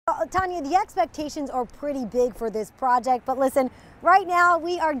Tanya, the expectations are pretty big for this project, but listen, right now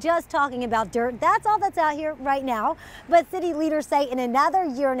we are just talking about dirt. That's all that's out here right now. But city leaders say in another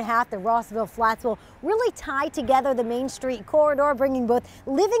year and a half, the Rossville Flats will really tie together the Main Street corridor, bringing both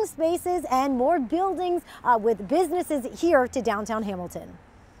living spaces and more buildings with businesses here to downtown Hamilton.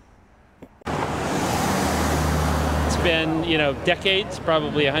 It's been, decades,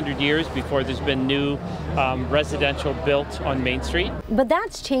 probably 100 years before there's been new residential built on Main Street. But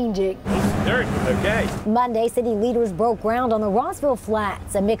that's changing. Dirt, okay. Monday, city leaders broke ground on the Rossville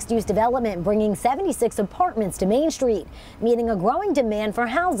Flats, a mixed-use development bringing 76 apartments to Main Street, meeting a growing demand for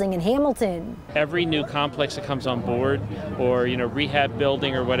housing in Hamilton. Every new complex that comes on board or, rehab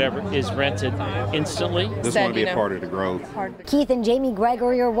building or whatever is rented instantly. This want to be a part of the growth. Keith and Jamie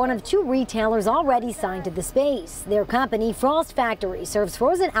Gregory are one of 2 retailers already signed to the space. Their company, Frost Factory, serves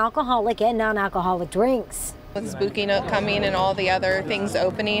frozen alcoholic and non-alcoholic drinks. With Spooky Nook coming and all the other things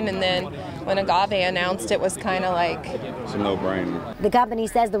opening, and then when Agave announced, it was kind of like it's a no-brainer. The company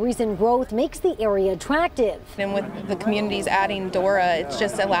says the recent growth makes the area attractive. And with the communities adding Dora, it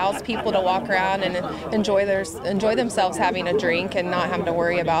just allows people to walk around and enjoy themselves having a drink and not having to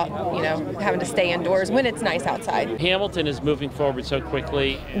worry about, having to stay indoors when it's nice outside. Hamilton is moving forward so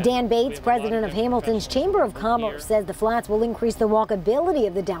quickly. Dan Bates, president of Hamilton's Chamber of Commerce, says the flats will increase the walkability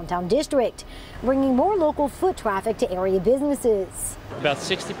of the downtown district, bringing more local foot traffic to area businesses. About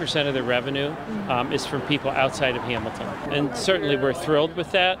 60% of the revenue is from people outside of Hamilton. And certainly we're thrilled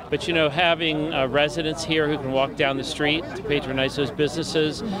with that. But having residents here who can walk down the street to patronize those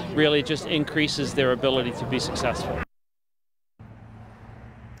businesses really just increases their ability to be successful.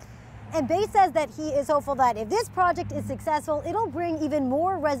 And Bates says that he is hopeful that if this project is successful, it'll bring even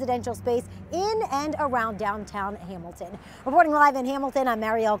more residential space in and around downtown Hamilton. Reporting live in Hamilton, I'm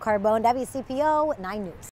Marielle Carbone, WCPO 9 News.